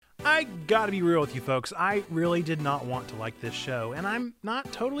I gotta be real with you folks, I really did not want to like this show, and I'm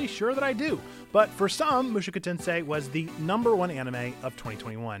not totally sure that I do. But for some, Mushoku Tensei was the #1 anime of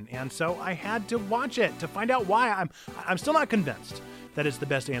 2021, and so I had to watch it to find out why. I'm still not convinced that it's the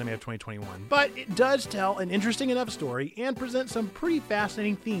best anime of 2021, but it does tell an interesting enough story and present some pretty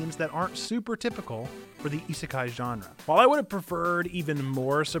fascinating themes that aren't super typical for the isekai genre. While I would have preferred even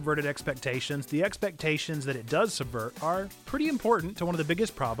more subverted expectations, the expectations that it does subvert are pretty important to one of the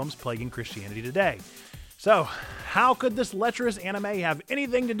biggest problems plaguing Christianity today. So, how could this lecherous anime have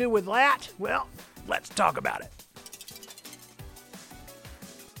anything to do with that? Well, let's talk about it.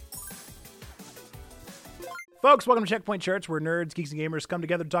 Folks, welcome to Checkpoint Church, where nerds, geeks, and gamers come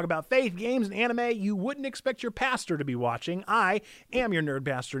together to talk about faith, games, and anime you wouldn't expect your pastor to be watching. I am your nerd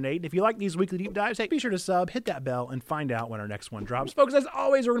pastor, Nate. And if you like these weekly deep dives, hey, be sure to sub, hit that bell, and find out when our next one drops. Folks, as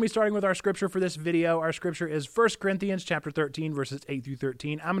always, we're going to be starting with our scripture for this video. Our scripture is 1 Corinthians chapter 13, verses 8 through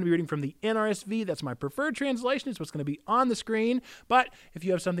 13. I'm going to be reading from the NRSV. That's my preferred translation. It's what's going to be on the screen. But if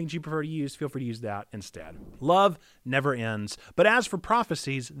you have something you prefer to use, feel free to use that instead. Love never ends. But as for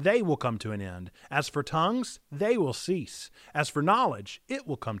prophecies, they will come to an end. As for tongues, they will cease. As for knowledge, it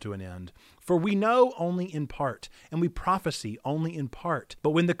will come to an end. For we know only in part, and we prophesy only in part.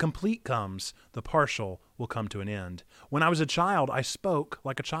 But when the complete comes, the partial will come to an end. When I was a child, I spoke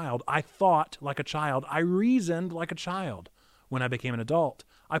like a child. I thought like a child. I reasoned like a child. When I became an adult,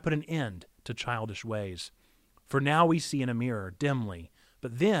 I put an end to childish ways. For now we see in a mirror, dimly,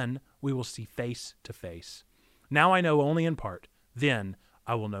 but then we will see face to face. Now I know only in part, then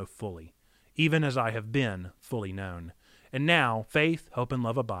I will know fully, even as I have been fully known. And now, faith, hope, and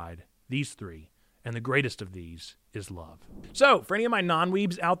love abide, these three, and the greatest of these is love. So, for any of my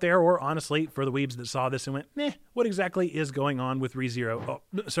non-weebs out there, or honestly, for the weebs that saw this and went, what exactly is going on with ReZero? Oh,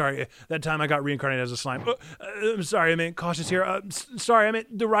 sorry, that time I got reincarnated as a slime. I'm sorry, I meant Cautious here. Sorry, I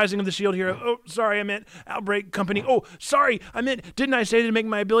meant The Rising of the Shield here. Oh, sorry, I meant Outbreak Company. Oh, sorry, I meant, didn't I say to make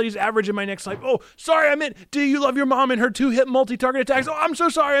my abilities average in my next life? Oh, sorry, I meant, do you love your mom and her 2-hit multi-target attacks? Oh, I'm so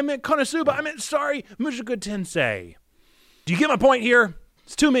sorry, I meant Konosuba. I meant, sorry, Mushoku Tensei. Do you get my point here?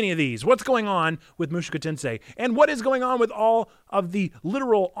 It's too many of these. What's going on with Mushoku Tensei? And what is going on with all of the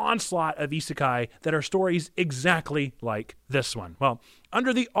literal onslaught of isekai that are stories exactly like this one? Well,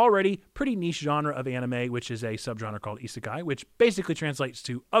 under the already pretty niche genre of anime, which is a subgenre called isekai, which basically translates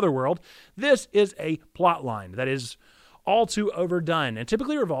to otherworld, this is a plot line that is all too overdone and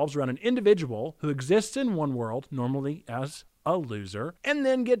typically revolves around an individual who exists in one world, normally as a loser, and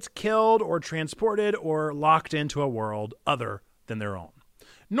then gets killed or transported or locked into a world other than their own.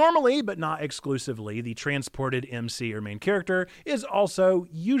 Normally, but not exclusively, the transported MC or main character is also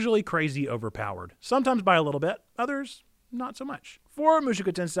usually crazy overpowered, sometimes by a little bit, others not so much. For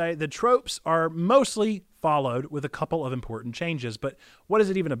Mushoku Tensei, the tropes are mostly followed with a couple of important changes, but what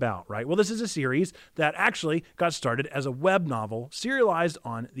is it even about, right? Well, this is a series that actually got started as a web novel serialized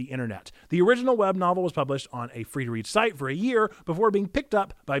on the internet. The original web novel was published on a free-to-read site for a year before being picked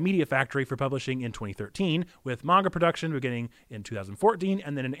up by Media Factory for publishing in 2013, with manga production beginning in 2014,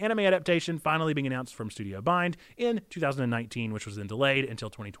 and then an anime adaptation finally being announced from Studio Bind in 2019, which was then delayed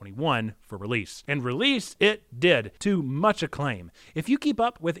until 2021 for release. And release it did, to much acclaim. If you keep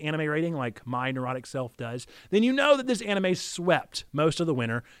up with anime rating like my neurotic self does, then you know that this anime swept most of the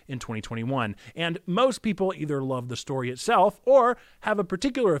winter in 2021. And most people either love the story itself or have a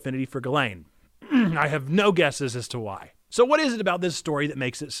particular affinity for Ghislaine. I have no guesses as to why. So what is it about this story that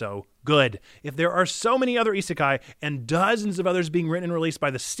makes it so good? If there are so many other isekai and dozens of others being written and released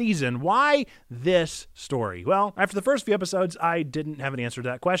by the season, why this story? Well, after the first few episodes, I didn't have an answer to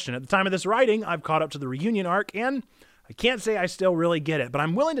that question. At the time of this writing, I've caught up to the reunion arc, and I can't say I still really get it, but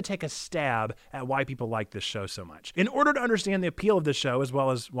I'm willing to take a stab at why people like this show so much. In order to understand the appeal of this show, as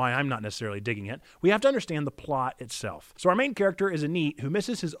well as why I'm not necessarily digging it, we have to understand the plot itself. So our main character is a NEET who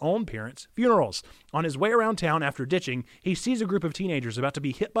misses his own parents' funerals. On his way around town after ditching, he sees a group of teenagers about to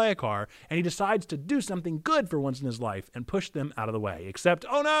be hit by a car, and he decides to do something good for once in his life and push them out of the way. Except,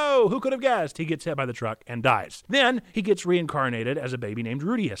 oh no, who could have guessed? He gets hit by the truck and dies. Then he gets reincarnated as a baby named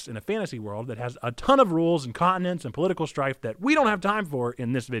Rudius in a fantasy world that has a ton of rules and continents and political strife that we don't have time for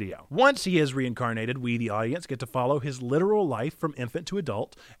in this video. Once he is reincarnated, we, the audience, get to follow his literal life from infant to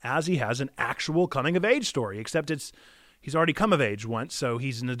adult as he has an actual coming-of-age story, except he's already come of age once, so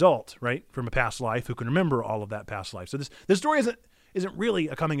he's an adult, right, from a past life who can remember all of that past life. So this story isn't isn't really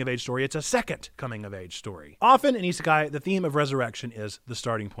a coming-of-age story. It's a second coming-of-age story. Often in isekai, the theme of resurrection is the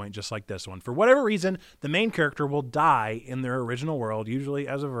starting point, just like this one. For whatever reason, the main character will die in their original world, usually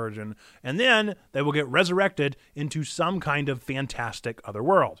as a virgin, and then they will get resurrected into some kind of fantastic other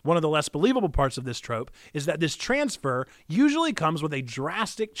world. One of the less believable parts of this trope is that this transfer usually comes with a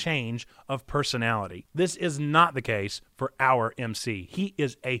drastic change of personality. This is not the case for our MC. He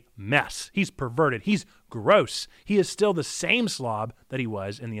is a mess. He's perverted. He's gross. He is still the same slob that he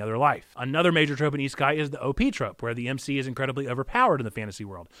was in the other life. Another major trope in isekai is the OP trope, where the MC is incredibly overpowered in the fantasy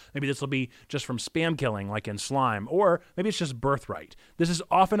world. Maybe this will be just from spam killing, like in Slime, or maybe it's just birthright. This is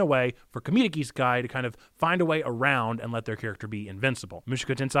often a way for comedic isekai to kind of find a way around and let their character be invincible.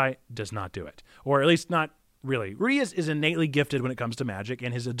 Mushoku Tensei does not do it, or at least not really. Rudeus is innately gifted when it comes to magic,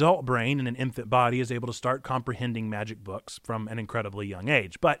 and his adult brain in an infant body is able to start comprehending magic books from an incredibly young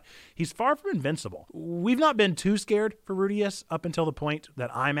age. But he's far from invincible. We've not been too scared for Rudeus up until the point that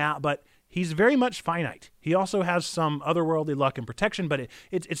I'm at, but he's very much finite. He also has some otherworldly luck and protection, but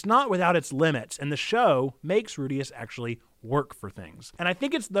it's not without its limits, and the show makes Rudeus actually work for things. And I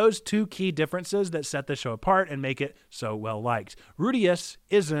think it's those two key differences that set the show apart and make it so well liked. Rudeus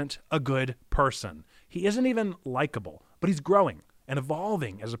isn't a good person. He isn't even likable, but he's growing and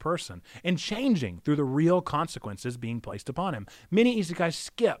evolving as a person and changing through the real consequences being placed upon him. Many isekai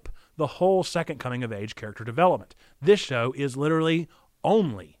skip the whole second coming of age character development. This show is literally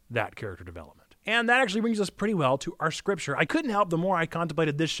only that character development. And that actually brings us pretty well to our scripture. I couldn't help the more I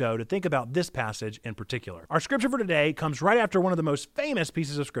contemplated this show to think about this passage in particular. Our scripture for today comes right after one of the most famous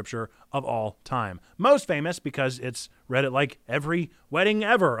pieces of scripture of all time. Most famous because it's read at like every wedding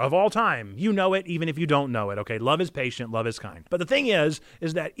ever of all time. You know it even if you don't know it, okay? Love is patient, love is kind. But the thing is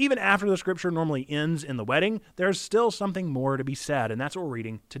that even after the scripture normally ends in the wedding, there's still something more to be said, and that's what we're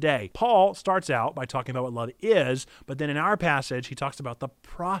reading today. Paul starts out by talking about what love is, but then in our passage, he talks about the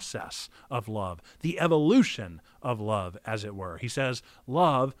process of love. The evolution of love, as it were. He says,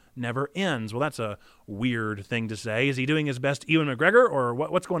 love never ends. Well, that's a weird thing to say. Is he doing his best Ewan McGregor, or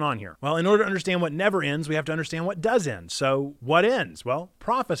what's going on here? Well, in order to understand what never ends, we have to understand what does end. So what ends? Well,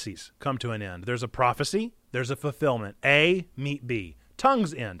 prophecies come to an end. There's a prophecy, there's a fulfillment. A meet B.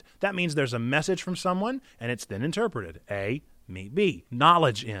 Tongues end. That means there's a message from someone, and it's then interpreted. A meet B.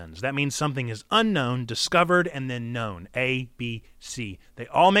 Knowledge ends. That means something is unknown, discovered, and then known. A, B, C. They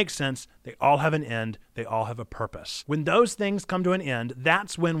all make sense. They all have an end. They all have a purpose. When those things come to an end,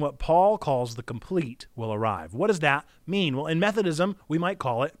 that's when what Paul calls the complete will arrive. What does that mean? Well, in Methodism, we might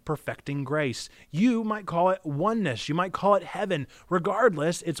call it perfecting grace. You might call it oneness. You might call it heaven.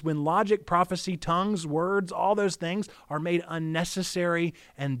 Regardless, it's when logic, prophecy, tongues, words, all those things are made unnecessary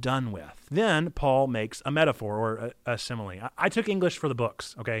and done with. Then Paul makes a metaphor or a simile. I took English for the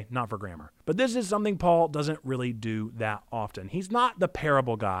books, okay, not for grammar. But this is something Paul doesn't really do that often. He's not the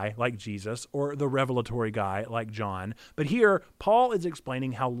parable guy like Jesus or the revelatory guy like John. But here, Paul is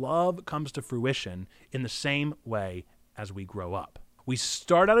explaining how love comes to fruition in the same way as we grow up. We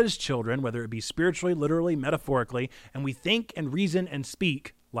start out as children, whether it be spiritually, literally, metaphorically, and we think and reason and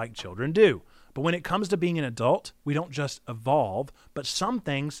speak like children do. But when it comes to being an adult, we don't just evolve, but some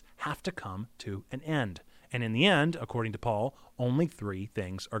things have to come to an end. And in the end, according to Paul, only three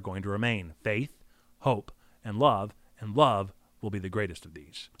things are going to remain: faith, hope, and love will be the greatest of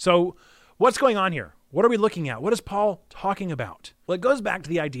these. So what's going on here? What are we looking at? What is Paul talking about? Well, it goes back to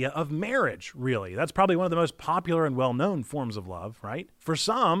the idea of marriage, really. That's probably one of the most popular and well-known forms of love, right? For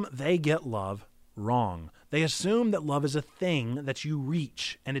some, they get love wrong. They assume that love is a thing that you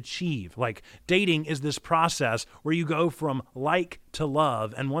reach and achieve. Like dating is this process where you go from like to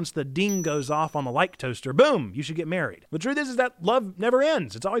love, and once the ding goes off on the like toaster, boom, you should get married. The truth is that love never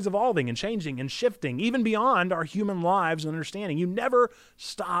ends. It's always evolving and changing and shifting, even beyond our human lives and understanding. You never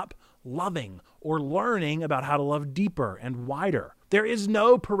stop loving or learning about how to love deeper and wider. There is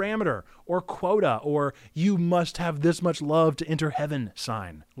no parameter or quota or you must have this much love to enter heaven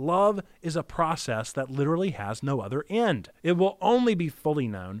sign. Love is a process that literally has no other end. It will only be fully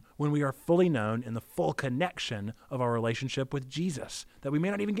known when we are fully known in the full connection of our relationship with Jesus that we may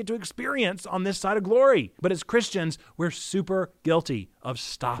not even get to experience on this side of glory. But as Christians, we're super guilty of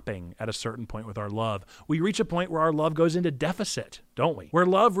stopping at a certain point with our love. We reach a point where our love goes into deficit, don't we? Where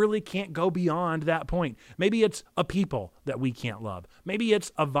love really can't go beyond that point. Maybe it's a people that we can't love. Maybe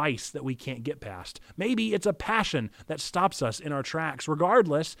it's a vice that we can't get past. Maybe it's a passion that stops us in our tracks.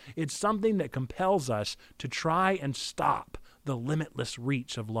 Regardless, it's something that compels us to try and stop the limitless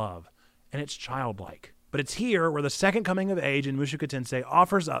reach of love. And it's childlike. But it's here where the second coming of age in Mushoku Tensei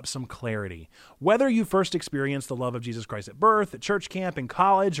offers up some clarity. Whether you first experienced the love of Jesus Christ at birth, at church camp, in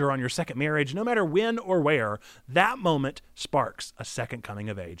college, or on your second marriage, no matter when or where, that moment sparks a second coming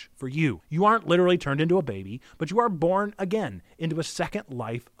of age for you. You aren't literally turned into a baby, but you are born again into a second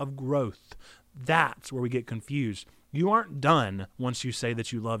life of growth. That's where we get confused. You aren't done once you say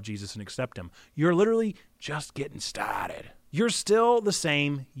that you love Jesus and accept him. You're literally just getting started. You're still the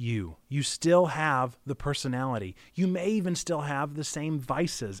same you. You still have the personality. You may even still have the same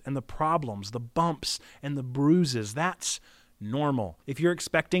vices and the problems, the bumps and the bruises. That's normal. If you're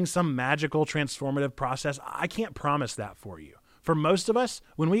expecting some magical transformative process, I can't promise that for you. For most of us,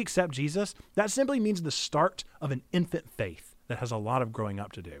 when we accept Jesus, that simply means the start of an infant faith that has a lot of growing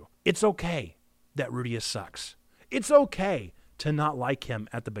up to do. It's okay that Rudius sucks. It's okay to not like him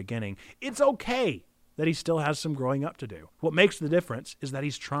at the beginning. It's okay that he still has some growing up to do. What makes the difference is that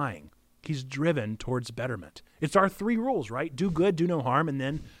he's trying. He's driven towards betterment. It's our 3 rules, right? Do good, do no harm, and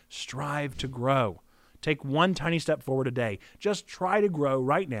then strive to grow. Take one tiny step forward a day. Just try to grow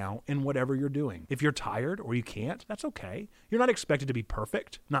right now in whatever you're doing. If you're tired or you can't, that's okay. You're not expected to be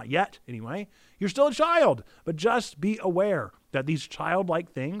perfect. Not yet, anyway. You're still a child, but just be aware that these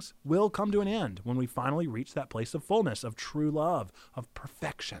childlike things will come to an end when we finally reach that place of fullness, of true love, of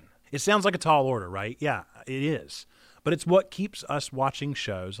perfection. It sounds like a tall order, right? Yeah, it is. But it's what keeps us watching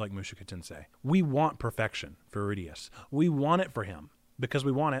shows like Mushoku Tensei. We want perfection for Rudius. We want it for him because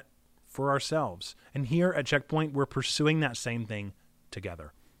we want it for ourselves. And here at Checkpoint, we're pursuing that same thing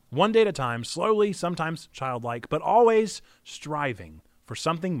together. One day at a time, slowly, sometimes childlike, but always striving for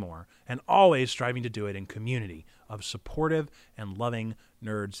something more and always striving to do it in community of supportive and loving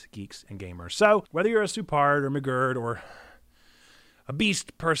nerds, geeks, and gamers. So whether you're a Supard or McGird or a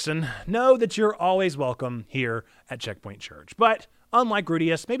beast person, know that you're always welcome here at Checkpoint Church. But unlike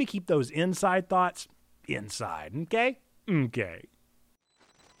Rudius, maybe keep those inside thoughts inside, okay? Okay.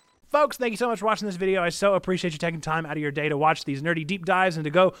 Folks, thank you so much for watching this video. I so appreciate you taking time out of your day to watch these nerdy deep dives and to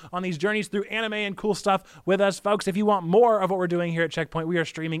go on these journeys through anime and cool stuff with us. Folks, if you want more of what we're doing here at Checkpoint, we are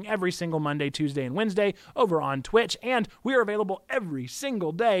streaming every single Monday, Tuesday, and Wednesday over on Twitch, and we are available every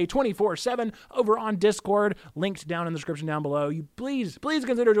single day, 24/7, over on Discord, linked down in the description down below. You please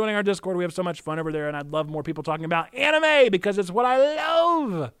consider joining our Discord. We have so much fun over there, and I'd love more people talking about anime because it's what I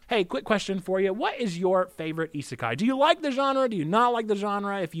love. Hey, quick question for you. What is your favorite isekai? Do you like the genre? Do you not like the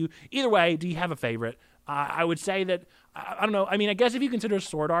genre? Either way, do you have a favorite? I would say that, I don't know. I mean, I guess if you consider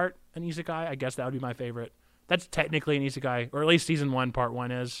Sword Art an isekai, I guess that would be my favorite. That's technically an isekai, or at least season 1, part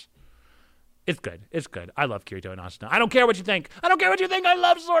 1 is. It's good. It's good. I love Kirito and Asuna. I don't care what you think. I don't care what you think. I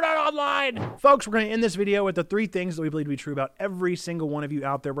love Sword Art Online. Folks, we're going to end this video with the 3 things that we believe to be true about every single one of you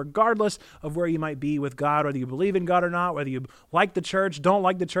out there, regardless of where you might be with God, whether you believe in God or not, whether you like the church, don't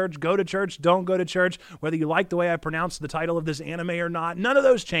like the church, go to church, don't go to church, whether you like the way I pronounce the title of this anime or not. None of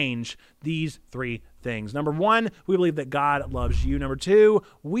those change these 3 things. Number 1, we believe that God loves you. Number 2,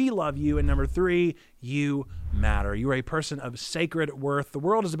 we love you. And number 3, you matter. You are a person of sacred worth. The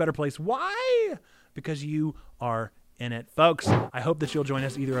world is a better place. Why? Because you are in it. Folks, I hope that you'll join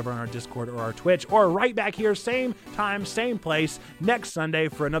us either over on our Discord or our Twitch, or right back here, same time, same place, next Sunday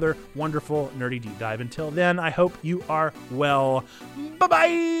for another wonderful nerdy deep dive. Until then, I hope you are well. Bye-bye!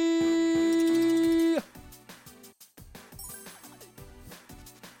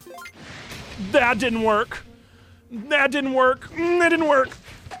 That didn't work. That didn't work. That didn't work.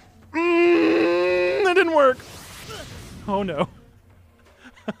 That didn't work. Oh no.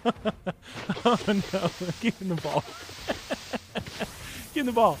 Oh no. Give him the ball. Give him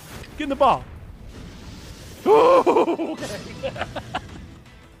the ball. Give him the ball. Oh, okay.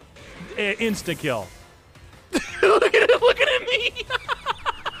 Insta kill. Look at me.